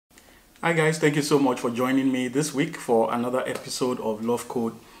Hi guys, thank you so much for joining me this week for another episode of Love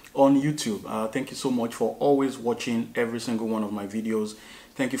Code on YouTube. Thank you so much for always watching every single one of my videos.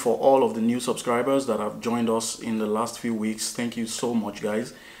 Thank you for all of the new subscribers that have joined us in the last few weeks. Thank you so much,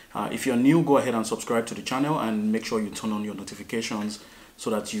 guys. If you're new, go ahead and subscribe to the channel and make sure you turn on your notifications so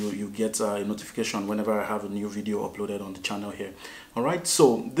that you get a notification whenever I have a new video uploaded on the channel here. All right,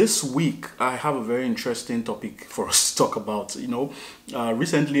 so this week I have a very interesting topic for us to talk about.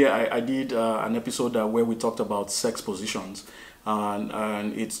 Recently I did an episode where we talked about sex positions,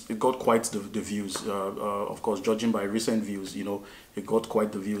 and it got quite the views. Of course, judging by recent views, it got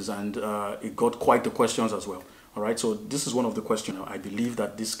quite the views, and it got quite the questions as well. All right, so this is one of the questions. I believe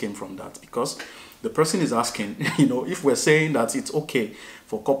that this came from that, because the person is asking, if we're saying that it's okay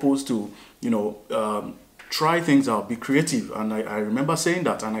for couples to, try things out, be creative, and I remember saying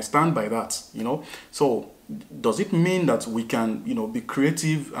that, and I stand by that, So does it mean that we can, be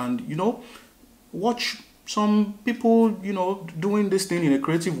creative and, watch some people, doing this thing in a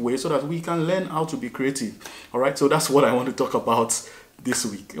creative way so that we can learn how to be creative? All right, so that's what I want to talk about this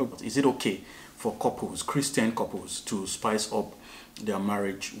week. Is it okay for couples, Christian couples, to spice up their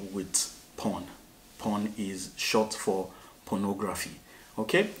marriage with porn? Porn is short for pornography.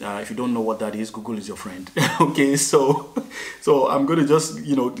 Okay, if you don't know what that is, Google is your friend. Okay, so I'm going to just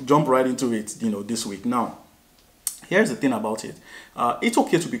jump right into it this week. Now, here's the thing about it. It's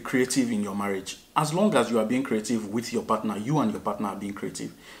okay to be creative in your marriage as long as you are being creative with your partner. You and your partner are being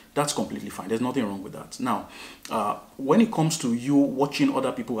creative. That's completely fine. There's nothing wrong with that. Now, when it comes to you watching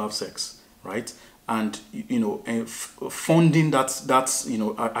other people have sex, right, and funding that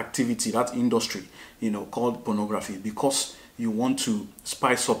activity, that industry, called pornography, because you want to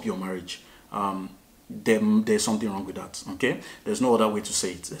spice up your marriage, then there's something wrong with that. Okay, there's no other way to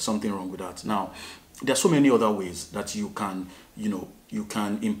say it. There's something wrong with that. Now, there are so many other ways that you can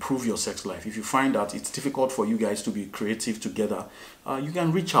improve your sex life. If you find that it's difficult for you guys to be creative together, you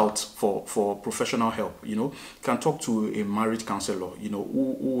can reach out for professional help. You can talk to a marriage counselor,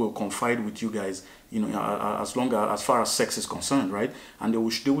 who will confide with you guys, as far as sex is concerned, right? And they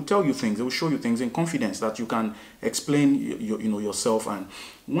will tell you things, they will show you things in confidence that you can explain yourself. And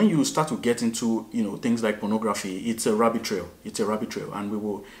when you start to get into things like pornography, it's a rabbit trail. It's a rabbit trail, and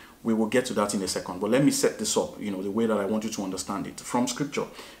we will get to that in a second. But let me set this up, the way that I want you to understand it from scripture.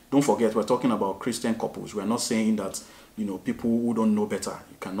 Don't forget, we're talking about Christian couples. We're not saying that, people who don't know better,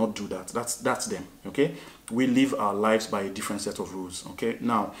 you cannot do that. That's them, okay? We live our lives by a different set of rules, okay?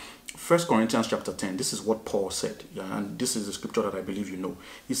 Now, 1 Corinthians chapter 10, this is what Paul said, and this is the scripture that I believe you know.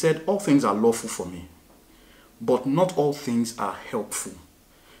 He said, all things are lawful for me, but not all things are helpful.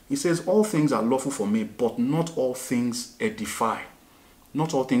 He says, all things are lawful for me, but not all things edify.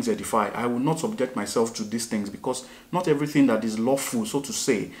 Not all things edify. I will not subject myself to these things, because not everything that is lawful, so to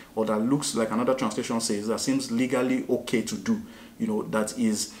say, or that looks like another translation says, that seems legally okay to do, that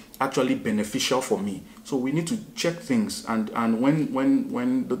is actually beneficial for me. So we need to check things, and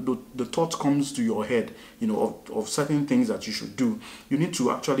when the thought comes to your head, of certain things that you should do, you need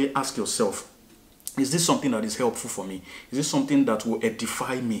to actually ask yourself, is this something that is helpful for me? Is this something that will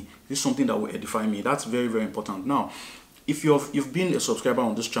edify me? Is this something that will edify me? That's very, very important. Now, if you've been a subscriber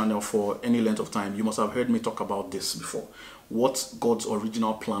on this channel for any length of time, you must have heard me talk about this before. What God's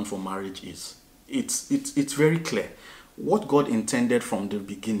original plan for marriage is. It's very clear. What God intended from the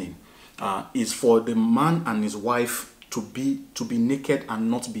beginning is for the man and his wife to be naked and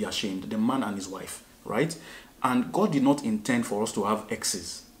not be ashamed. The man and his wife, right? And God did not intend for us to have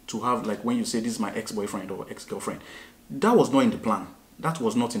exes, to have, like, when you say this is my ex-boyfriend or ex-girlfriend. That was not in the plan. That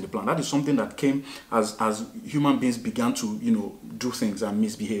was not in the plan. That is something that came as human beings began to, do things and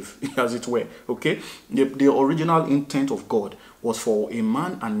misbehave, as it were. Okay? The original intent of God was for a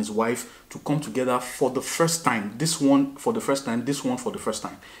man and his wife to come together for the first time. This one for the first time, this one for the first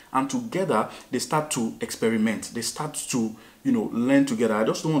time. And together, they start to experiment. They start to, learn together. I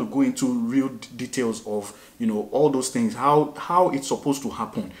just don't want to go into real details of, all those things, how it's supposed to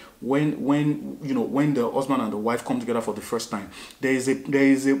happen when the husband and the wife come together for the first time. There is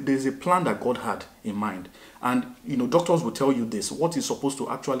a plan that God had in mind. And, doctors will tell you this, what is supposed to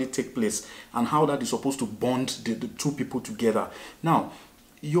actually take place and how that is supposed to bond the two people together. Now,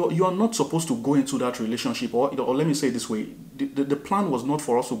 you are not supposed to go into that relationship, or let me say it this way, the plan was not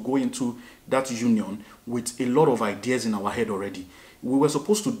for us to go into that union with a lot of ideas in our head already. We were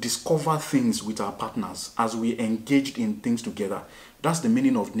supposed to discover things with our partners as we engaged in things together. That's the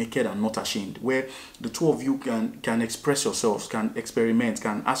meaning of naked and not ashamed, where the two of you can express yourselves, can experiment,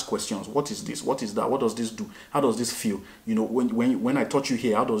 can ask questions. What is this? What is that? What does this do? How does this feel? When I touch you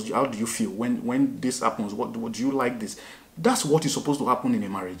here, how do you feel? When this happens, what do you like this? That's what is supposed to happen in a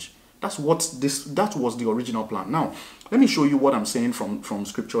marriage. That was the original plan. Now, let me show you what I'm saying from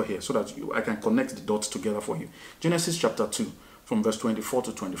scripture here so that I can connect the dots together for you. Genesis chapter 2, from verse 24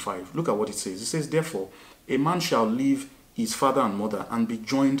 to 25. Look at what it says. It says, therefore, a man shall leave his father and mother and be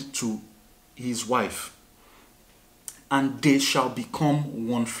joined to his wife, and they shall become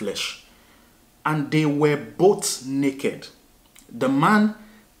one flesh. And they were both naked, the man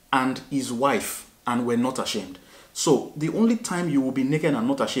and his wife, and were not ashamed. So the only time you will be naked and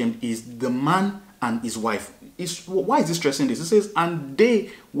not ashamed is the man and his wife. Why is it stressing this? It says, and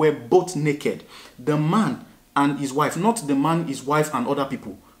they were both naked, the man and his wife, not the man, his wife, and other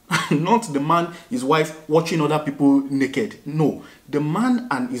people. Not the man, his wife, watching other people naked. No, the man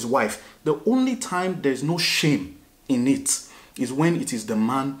and his wife. The only time there's no shame in it is when it is the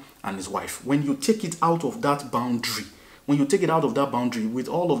man and his wife. When you take it out of that boundary, with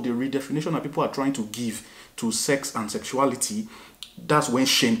all of the redefinition that people are trying to give to sex and sexuality, that's when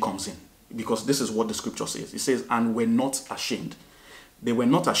shame comes in. Because this is what the scripture says. It says, and were not ashamed. They were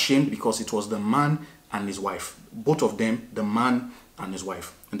not ashamed because it was the man and his wife. Both of them, the man and his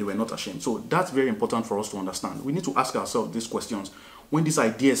wife, and they were not ashamed. So that's very important for us to understand. We need to ask ourselves these questions when these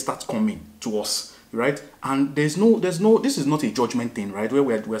ideas start coming to us, right? And this is not a judgment thing, right? Where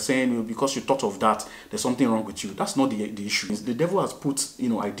we're saying, because you thought of that, there's something wrong with you. That's not the issue. The devil has put,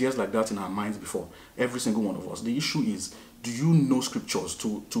 ideas like that in our minds before, every single one of us. The issue is, do you know scriptures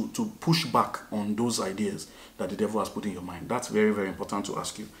to push back on those ideas that the devil has put in your mind? That's very, very important to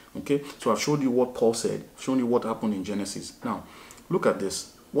ask you. Okay, so I've showed you what Paul said, I've shown you what happened in Genesis. Now, look at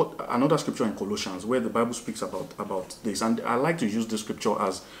this. Another scripture in Colossians where the Bible speaks about this, and I like to use this scripture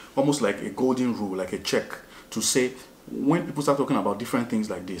as almost like a golden rule, like a check to say, when people start talking about different things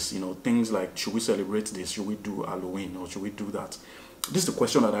like this, things like, should we celebrate this, should we do Halloween, or should we do that? This is the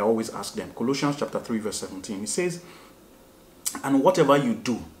question that I always ask them. Colossians chapter 3 verse 17, it says, and whatever you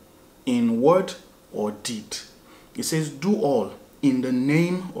do in word or deed, it says, do all in the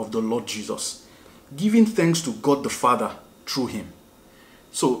name of the Lord Jesus, giving thanks to God the Father through him.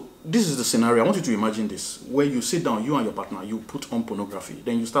 So this is the scenario. I want you to imagine this, where you sit down, you and your partner, you put on pornography,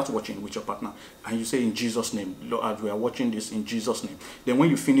 then you start watching with your partner, and you say, in Jesus' name, Lord, we are watching this in Jesus' name. Then when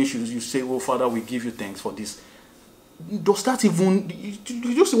you finish, you say, oh Father, we give you thanks for this. Does that even,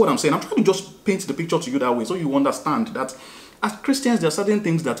 you just see what I'm saying? I'm trying to just paint the picture to you that way so you understand that as Christians, there are certain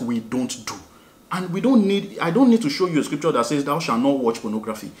things that we don't do. And I don't need to show you a scripture that says, thou shalt not watch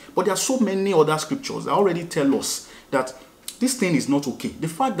pornography. But there are so many other scriptures that already tell us that this thing is not okay. The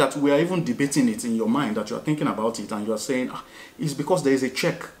fact that we are even debating it in your mind, that you are thinking about it and you are saying, is because there is a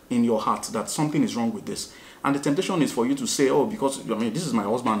check in your heart that something is wrong with this. And the temptation is for you to say, oh, because, this is my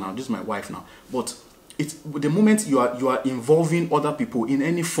husband now, this is my wife now. But the moment you are involving other people in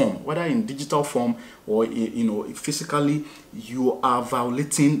any form, whether in digital form or physically, you are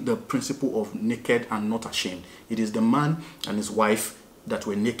violating the principle of naked and not ashamed. It is the man and his wife that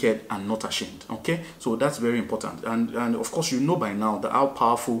were naked and not ashamed. Okay, so that's very important. And of course, by now that how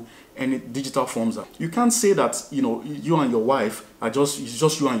powerful any digital forms are. You can't say that you and your wife are it's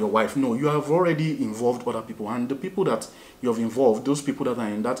just you and your wife. No, you have already involved other people, and the people that you have involved, those people that are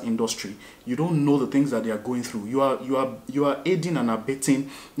in that industry, you don't know the things that they are going through. You are aiding and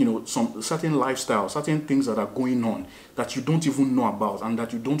abetting some certain lifestyle, certain things that are going on that you don't even know about and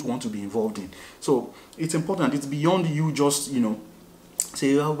that you don't want to be involved in. So it's important. It's beyond you just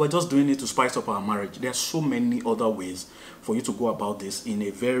say, oh, we're just doing it to spice up our marriage. There are so many other ways for you to go about this in a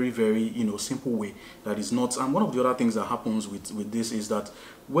very, very simple way that is not. And one of the other things that happens with this is that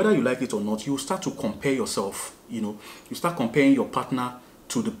whether you like it or not, you start to compare yourself. You start comparing your partner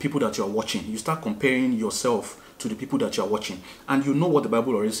to the people that you're watching. You start comparing yourself to the people that you're watching. And you know what the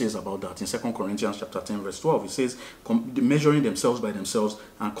Bible already says about that in 2 Corinthians chapter 10 verse 12. It says, measuring themselves by themselves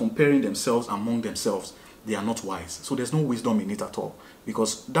and comparing themselves among themselves, they are not wise. So there's no wisdom in it at all,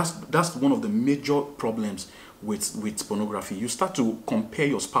 because that's one of the major problems with pornography. You start to compare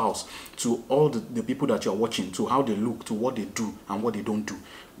your spouse to all the people that you're watching, to how they look, to what they do and what they don't do,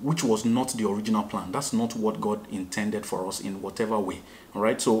 which was not the original plan. That's not what God intended for us in whatever way. All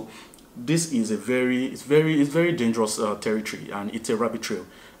right, so this is it's very dangerous territory, and it's a rabbit trail.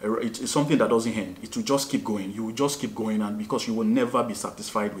 It's something that doesn't end. It will just keep going. You will just keep going, and because you will never be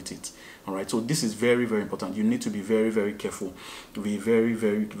satisfied with it. All right, so this is very, very important. You need to be very, very careful. Be very,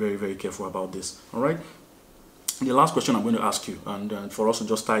 very, very, very careful about this. All right. the last question I'm going to ask you, and for us to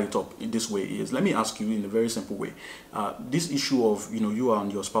just tie it up in this way, is let me ask you in a very simple way. This issue of you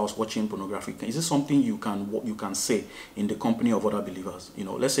and your spouse watching pornography, is this something you can say in the company of other believers?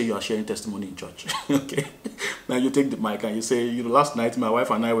 Let's say you are sharing testimony in church. Okay, now you take the mic and you say, last night my wife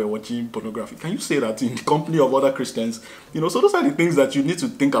and I were watching pornography. Can you say that in the company of other Christians? So those are the things that you need to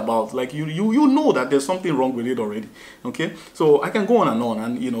think about. Like you know that there's something wrong with it already. Okay, so I can go on and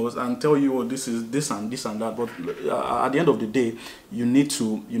and tell you this is this and this and that, but at the end of the day, you need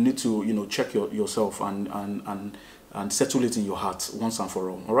to check yourself and settle it in your heart once and for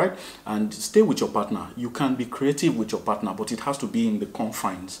all right, and stay with your partner. You can be creative with your partner, but it has to be in the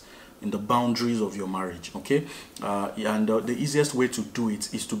confines, in the boundaries of your marriage. Okay, the easiest way to do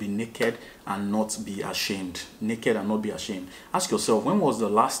it is to be naked and not be ashamed. Naked and not be ashamed. Ask yourself, when was the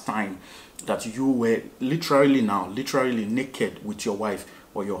last time that you were literally naked with your wife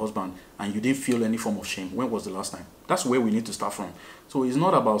or your husband and you didn't feel any form of shame? When was the last time? That's where we need to start from. So it's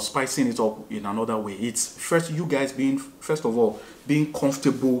not about spicing it up in another way. It's first you guys first of all being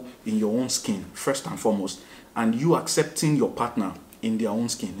comfortable in your own skin first and foremost, and you accepting your partner in their own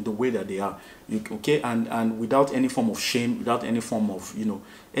skin, in the way that they are. Okay, and without any form of shame, without any form of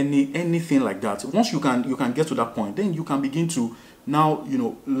anything like that. Once you can get to that point, then you can begin to now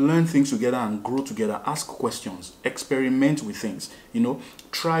learn things together and grow together. Ask questions, experiment with things,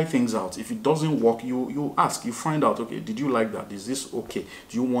 try things out. If it doesn't work, you ask, you find out, okay, did you like that? Is this okay?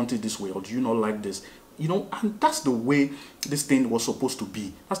 Do you want it this way, or do you not like this? And that's the way this thing was supposed to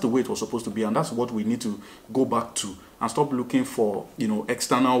be. That's the way it was supposed to be, and that's what we need to go back to and stop looking for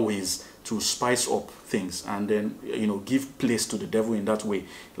external ways to spice up things, and then give place to the devil in that way.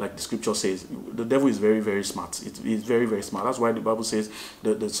 Like the scripture says, the devil is very, very smart. It's very, very smart. That's why the Bible says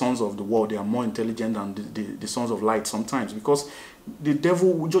the sons of the world, they are more intelligent than the sons of light sometimes, because the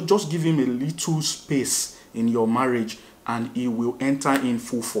devil will just give him a little space in your marriage and he will enter in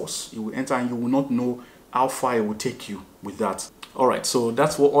full force. He will enter and you will not know how far it will take you with that. All right, so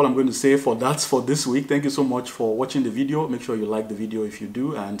that's all I'm going to say for this week. Thank you so much for watching the video. Make sure you like the video if you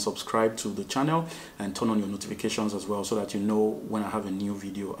do, and subscribe to the channel and turn on your notifications as well, so that you know when I have a new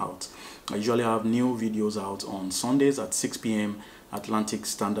video out. I usually have new videos out on Sundays at 6 p.m. Atlantic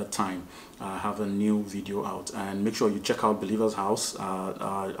Standard Time. I have a new video out, and make sure you check out Believers House,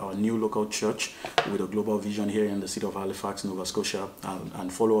 our new local church with a global vision here in the city of Halifax, Nova Scotia,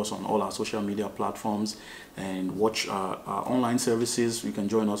 and follow us on all our social media platforms and watch our online services. You can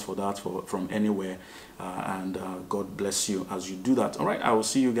join us for that from anywhere, and God bless you as you do that. All right, I will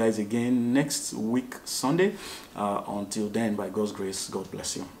see you guys again next week Sunday. Until then, by God's grace, God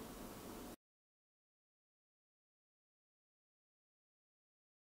bless you.